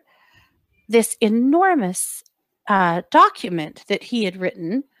computer this enormous document that he had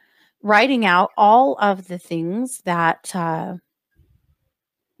written, writing out all of the things that,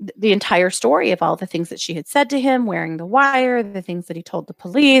 the entire story of all the things that she had said to him, wearing the wire, the things that he told the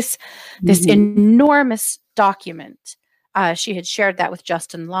police, this enormous document. She had shared that with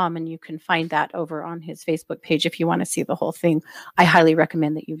Justin Lum, and you can find that over on his Facebook page if you want to see the whole thing. I highly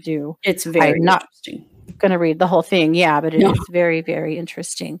recommend that you do. It's very interesting. Going to read the whole thing, but it is very, very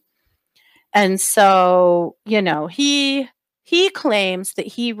interesting. And so, he claims that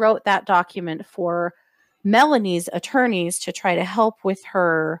he wrote that document for Melanie's attorneys to try to help with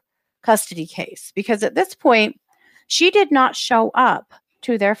her custody case, because at this point, she did not show up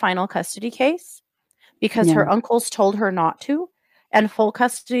to their final custody case because her uncles told her not to, and full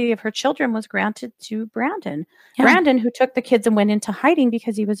custody of her children was granted to Brandon. Yeah. Brandon, who took the kids and went into hiding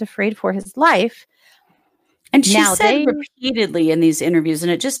because he was afraid for his life. And she said repeatedly in these interviews,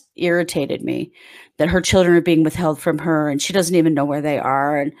 and it just irritated me, that her children are being withheld from her and she doesn't even know where they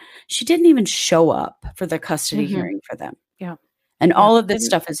are. And she didn't even show up for the custody hearing for them. Yeah. And all of this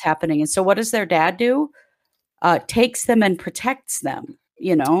stuff is happening. And so what does their dad do? Takes them and protects them,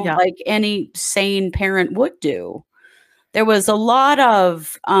 like any sane parent would do. There was a lot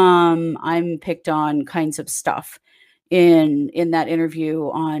of I'm picked on kinds of stuff in that interview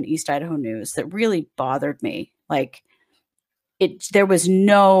on East Idaho News that really bothered me. Like there was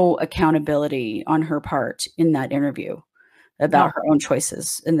no accountability on her part in that interview about her own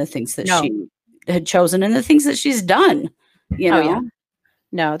choices and the things that she had chosen and the things that she's done,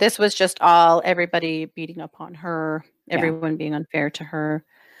 No, this was just everybody beating up on her, everyone being unfair to her.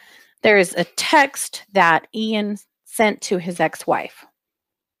 There is a text that Ian sent to his ex-wife.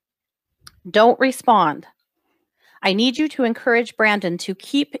 Don't respond. I need you to encourage Brandon to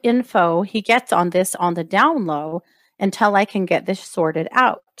keep info he gets on this on the down low until I can get this sorted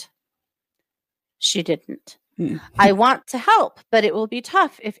out. She didn't. I want to help, but it will be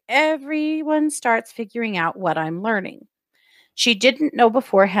tough if everyone starts figuring out what I'm learning. She didn't know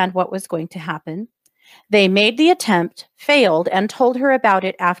beforehand what was going to happen. They made the attempt, failed, and told her about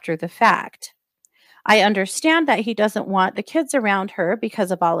it after the fact. I understand that he doesn't want the kids around her because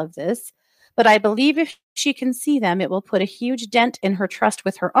of all of this, but I believe if she can see them, it will put a huge dent in her trust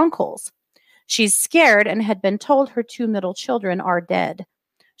with her uncles. She's scared and had been told her 2 middle children are dead.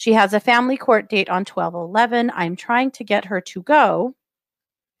 She has a family court date on 12/11. I'm trying to get her to go.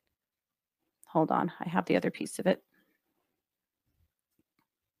 Hold on. I have the other piece of it.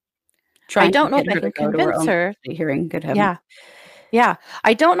 I don't know if I can convince her. Hearing, good heavens. Yeah.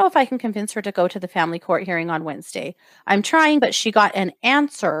 I don't know if I can convince her to go to the family court hearing on Wednesday. I'm trying, but she got an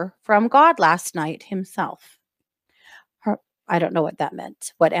answer from God last night himself. I don't know what that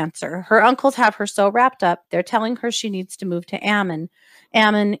meant. What answer? Her uncles have her so wrapped up. They're telling her she needs to move to Ammon.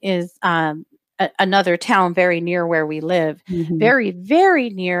 Ammon is another town very near where we live. Very, very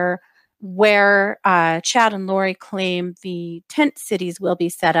near where Chad and Lori claim the tent cities will be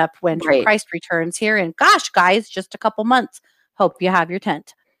set up when Christ returns here. And gosh, guys, just a couple months. Hope you have your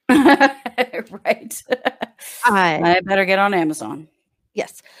tent. Right. I better get on Amazon.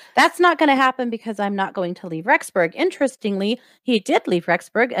 Yes, that's not going to happen because I'm not going to leave Rexburg. Interestingly, he did leave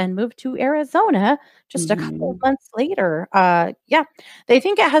Rexburg and moved to Arizona just a couple of months later. They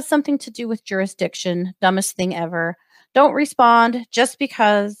think it has something to do with jurisdiction. Dumbest thing ever. Don't respond just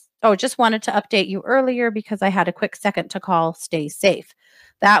because. Oh, just wanted to update you earlier because I had a quick second to call. Stay safe.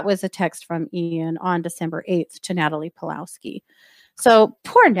 That was a text from Ian on December 8th to Natalie Pulowski. So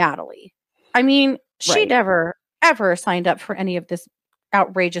poor Natalie. I mean, she never, ever signed up for any of this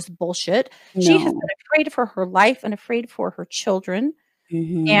outrageous bullshit. She has No. been afraid for her life and afraid for her children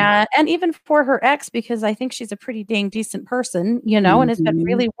Mhm. and even for her ex, because I think she's a pretty dang decent person, and has been Mhm.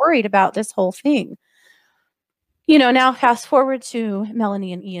 really worried about this whole thing. Now fast forward to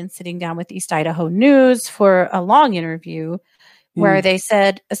Melanie and Ian sitting down with East Idaho News for a long interview where Mm. they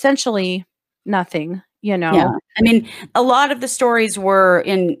said essentially nothing, Yeah. I mean, a lot of the stories were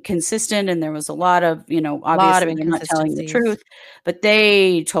inconsistent, and there was a lot of, a lot of obviously they're not telling the inconsistencies. truth, but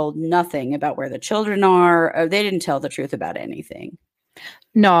they told nothing about where the children are, or they didn't tell the truth about anything.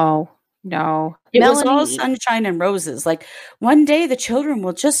 No, no. It was all Melanie sunshine and roses, like, "One day the children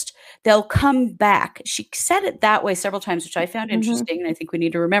they'll come back." She said it that way several times, which I found Mhm, interesting, and I think we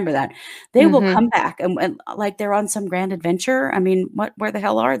need to remember that. They will mhm, come back and, like, they're on some grand adventure. I mean, where the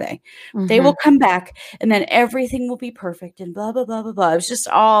hell are they? They will mhm. come back, and then everything will be perfect and blah, blah, blah, blah, blah. It was just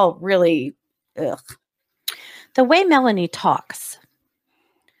all really ugh, The way Melanie talks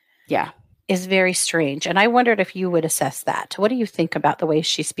yeah. is very strange, and I wondered if you would assess that. What do you think about the way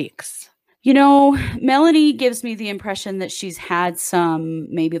she speaks? Melanie gives me the impression that she's had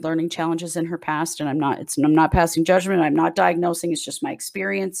some maybe learning challenges in her past, and I'm not passing judgment. I'm not diagnosing. It's just my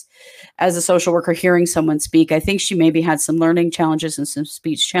experience as a social worker hearing someone speak. I think she maybe had some learning challenges and some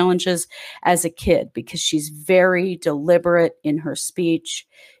speech challenges as a kid because she's very deliberate in her speech.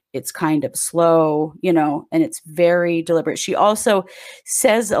 It's kind of slow, and it's very deliberate. She also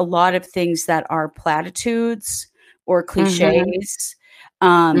says a lot of things that are platitudes or Mhm, cliches,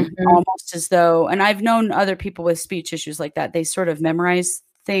 mhm, almost as though, and I've known other people with speech issues like that, they sort of memorize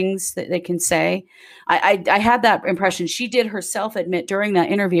things that they can say. I had that impression. She did herself admit during that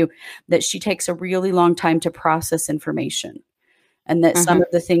interview that she takes a really long time to process information, and that some mhm. of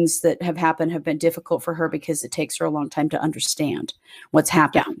the things that have happened have been difficult for her because it takes her a long time to understand what's Yeah,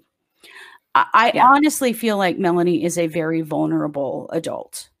 happening. I yeah. honestly feel like Melanie is a very vulnerable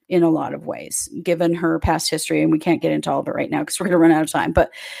adult in a lot of ways, given her past history. And we can't get into all of it right now because we're going to run out of time.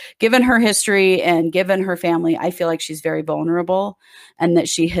 But given her history and given her family, I feel like she's very vulnerable and that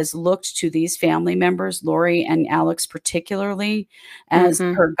she has looked to these family members, Lori and Alex particularly, as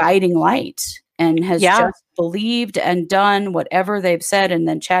Mhm. her guiding light and has Yeah, just believed and done whatever they've said. And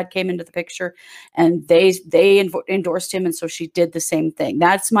then Chad came into the picture and they endorsed him, and so she did the same thing.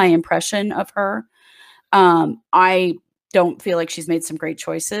 That's my impression of her. I don't feel like she's made some great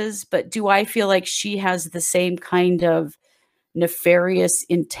choices, but do I feel like she has the same kind of nefarious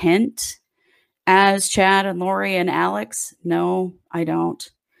intent as Chad and Lori and Alex? No, I don't.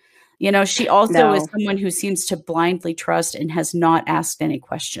 She also is no. someone who seems to blindly trust and has not asked any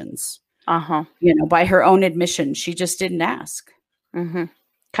questions. Uh-huh. By her own admission, she just didn't ask. Mhm.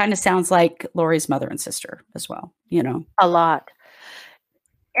 Kind of sounds like Lori's mother and sister as well. A lot.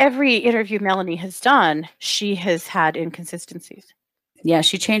 Every interview Melanie has done, she has had inconsistencies. Yeah,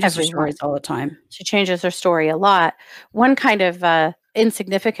 she changes her stories Everyone. all the time. She changes her story a lot. One kind of,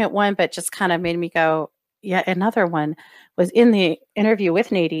 insignificant one, but just kinda made me go, "Yeah," another one was in the interview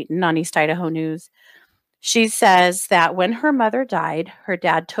with Nate Eaton on East Idaho News. She says that when her mother died, her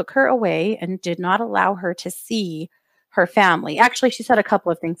dad took her away and did not allow her to see her family. Actually, she said a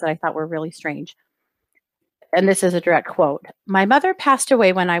couple of things that I thought were really strange. And this is a direct quote. "My mother passed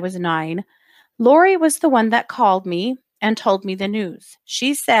away when I was 9. Lori was the one that called me and told me the news.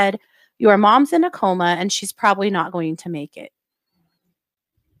 She said, 'Your mom's in a coma and she's probably not going to make it.'"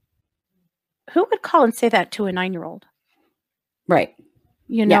 Who would call and say that to a 9-year-old? Right.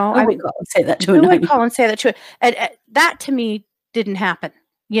 Yeah, who I would mean, call and say that to a who would 9-year-old? call and say that to a and that to me didn't happen,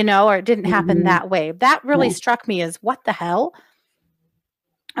 or it didn't happen Mhm. that way. That really Yeah. struck me as, "What the hell?"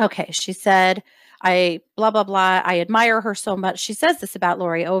 Okay, she said, "I blah, blah, blah. I admire her so much." She says this about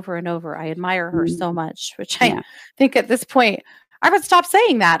Lori over and over. "I admire her Mhm. so much," which I Yeah. think at this point, I would stop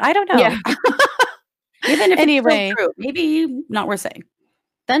saying that. I don't Yeah. know. Even if it's still Anyway, true, maybe not worth saying.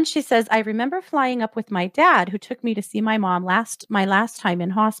 then she says, "I remember flying up with my dad who took me to see my mom my last time in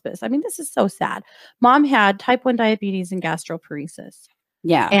hospice." I mean, this is so sad. Mom had type 1 diabetes and gastroparesis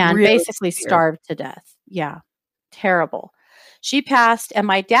Yeah, and really basically severe. starved to death. Yeah, terrible. She passed, and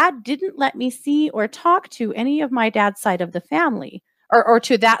my dad didn't let me see or talk to any of my dad's side of the family, or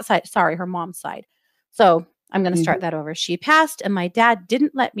to that side, sorry, her mom's side. So I'm going to start Mhm. that over. She passed, and my dad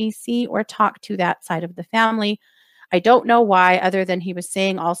didn't let me see or talk to that side of the family. I don't know why, other than he was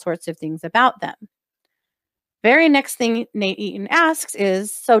saying all sorts of things about them. Very next thing Nate Eaton asks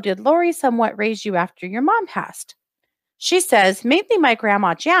is, "So did Lori somewhat raise you after your mom passed?" She says, "Mainly my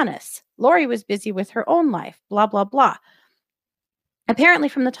grandma Janice. Lori was busy with her own life, blah, blah, blah." Apparently,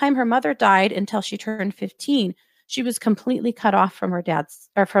 from the time her mother died until she turned 15, she was completely cut off from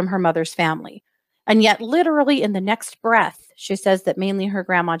her mother's family. And yet, literally in the next breath, she says that mainly her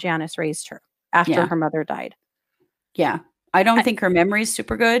grandma Janice raised her after her mother died. Yeah. I don't think her memory is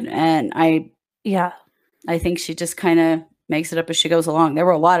super good, and I think she just kind of makes it up as she goes along. There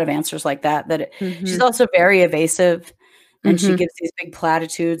were a lot of answers like that. She's also very evasive, and she gives these big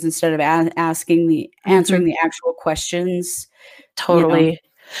platitudes instead of answering the actual questions. Totally. You know?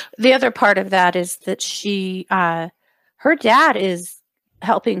 The other part of that is that her dad is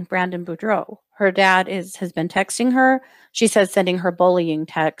helping Brandon Boudreaux. Her dad has been texting her. She says sending her bullying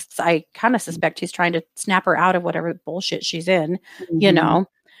texts. I kind of suspect he's trying to snap her out of whatever bullshit she's in, you know.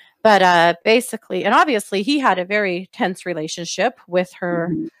 But basically, and obviously he had a very tense relationship with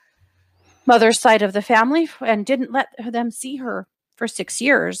her mother's side of the family and didn't let them see her for 6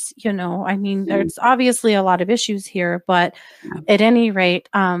 years. You know, I mean, there's obviously a lot of issues here, but at any rate,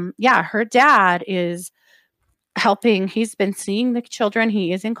 her dad is helping. He's been seeing the children.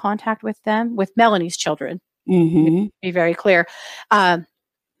 He is in contact with them, with Melanie's children. Be very clear. And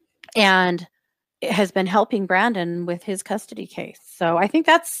it has been helping Brandon with his custody case. So I think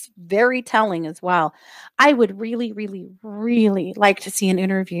that's very telling as well. I would really, really, really like to see an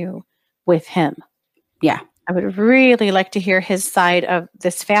interview with him. Yeah. I would really like to hear his side of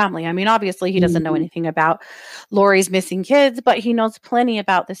this family. I mean, obviously he doesn't know anything about Lori's missing kids, but he knows plenty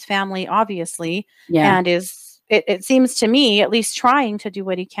about this family, obviously. Yeah. And it seems to me, at least trying to do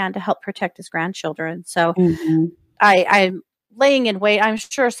what he can to help protect his grandchildren. So I'm laying in wait. I'm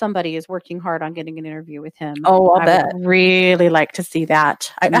sure somebody is working hard on getting an interview with him. Oh, I'll bet. Would really like to see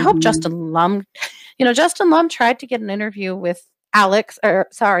that. I hope Justin Lum, Justin Lum tried to get an interview with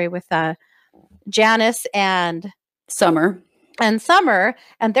Janice and Summer.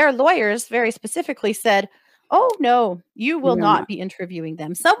 And their lawyers very specifically said, "Oh no, you will not be interviewing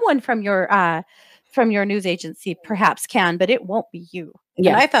them. Someone from your news agency perhaps can, but it won't be you."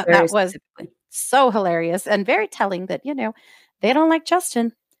 Yeah, and I thought that was so hilarious and very telling that, they don't like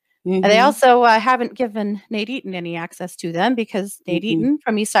Justin. And they also haven't given Nate Eaton any access to them because Nate Eaton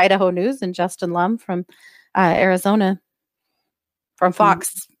from East Idaho News and Justin Lum from Arizona, from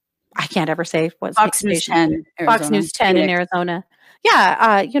Fox. I can't ever say what's Fox News 10. Fox News 10 in Arizona.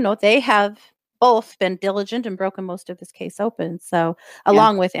 Yeah, they have both been diligent and broken most of this case open. So,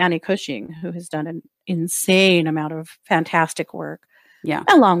 along with Annie Cushing, who has done an insane amount of fantastic work. Yeah.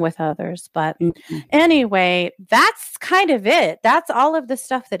 Along with others. But anyway, that's kind of it. That's all of the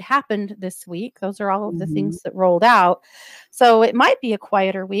stuff that happened this week. Those are all of the things that rolled out. So it might be a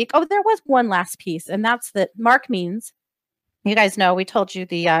quieter week. Oh, there was one last piece, and that's that Mark Means. You guys know we told you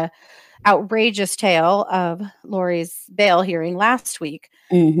the outrageous tale of Lori's bail hearing last week.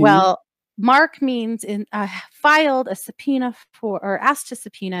 Well, Mark Means filed a subpoena asked to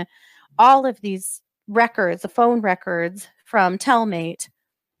subpoena all of these records, the phone records from Telmate,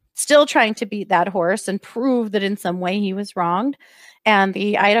 still trying to beat that horse and prove that in some way he was wronged. And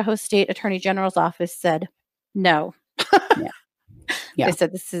the Idaho State Attorney General's office said, no. They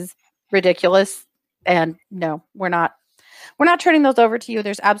said, this is ridiculous. And no, we're not turning those over to you.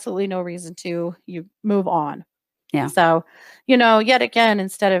 There's absolutely no reason to. You move on. Yeah. So, yet again,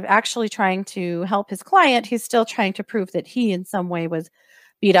 instead of actually trying to help his client, he's still trying to prove that he in some way was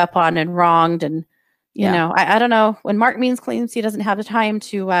beat up on and wronged. And, I don't know. When Mark Means claims he doesn't have the time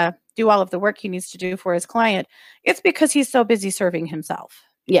to do all of the work he needs to do for his client, it's because he's so busy serving himself.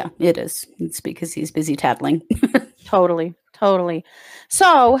 Yeah, it is. It's because he's busy tattling. Totally.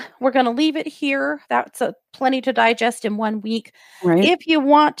 So we're going to leave it here. That's plenty to digest in 1 week. Right. If you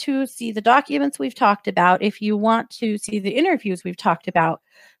want to see the documents we've talked about, if you want to see the interviews we've talked about,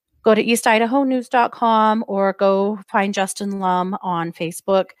 go to eastidahonews.com or go find Justin Lum on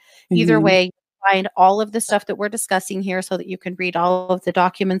Facebook. Either way, find all of the stuff that we're discussing here so that you can read all of the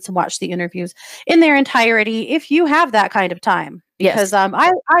documents and watch the interviews in their entirety if you have that kind of time. Because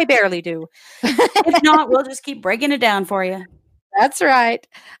I barely do. If not, we'll just keep breaking it down for you. That's right.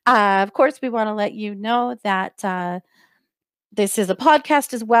 Of course, we want to let you know that this is a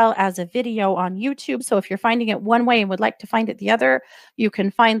podcast as well as a video on YouTube. So if you're finding it one way and would like to find it the other, you can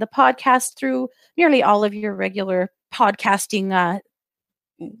find the podcast through nearly all of your regular podcasting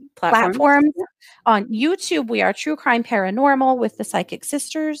platforms. On YouTube, we are True Crime Paranormal with the Psychic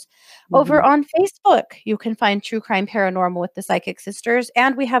Sisters. Over on Facebook, you can find True Crime Paranormal with the Psychic Sisters,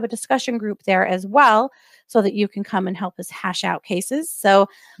 and we have a discussion group there as well so that you can come and help us hash out cases. So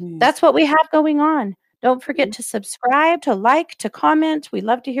that's what we have going on. Don't forget to subscribe, to like, to comment. We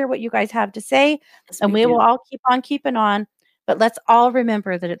love to hear what you guys have to say, and we will all keep on keeping on. But let's all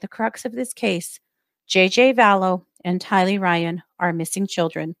remember that at the crux of this case, J.J. Vallow and Tylee Ryan are missing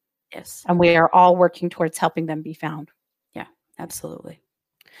children. Yes. And we are all working towards helping them be found. Yeah, absolutely.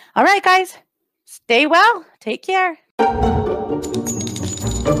 All right, guys. Stay well. Take care.